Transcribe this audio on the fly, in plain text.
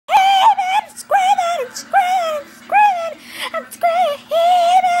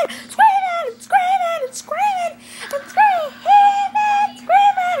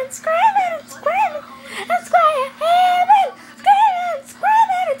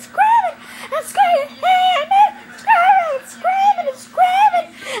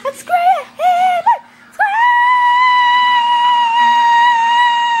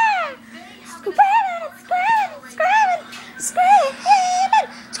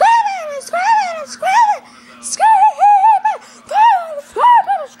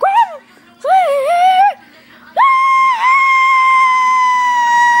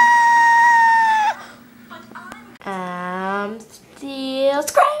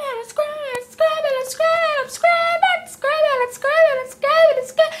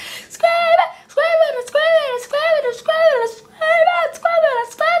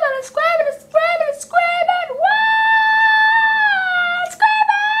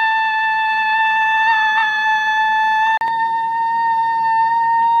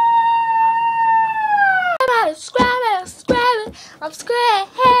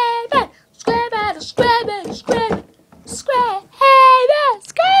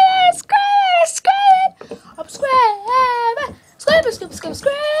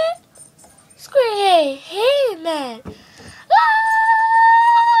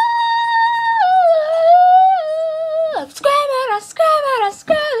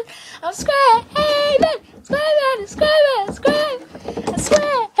I'm screaming, screaming, screaming, screaming,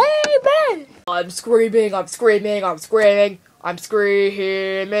 screaming. I'm screaming, I'm screaming, I'm screaming. I'm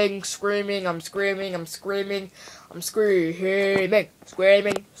screaming, screaming, I'm screaming, I'm screaming, I'm screaming,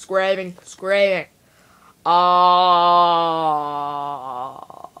 screaming, screaming, screaming.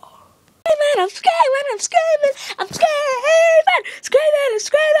 I'm screaming, I'm screaming, I'm screaming, screaming, screaming,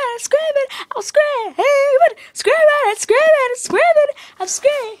 screaming, I'm screaming, screaming, screaming, screaming, I'm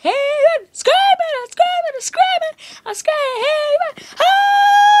screaming, screaming, screaming, screaming, I'm screaming.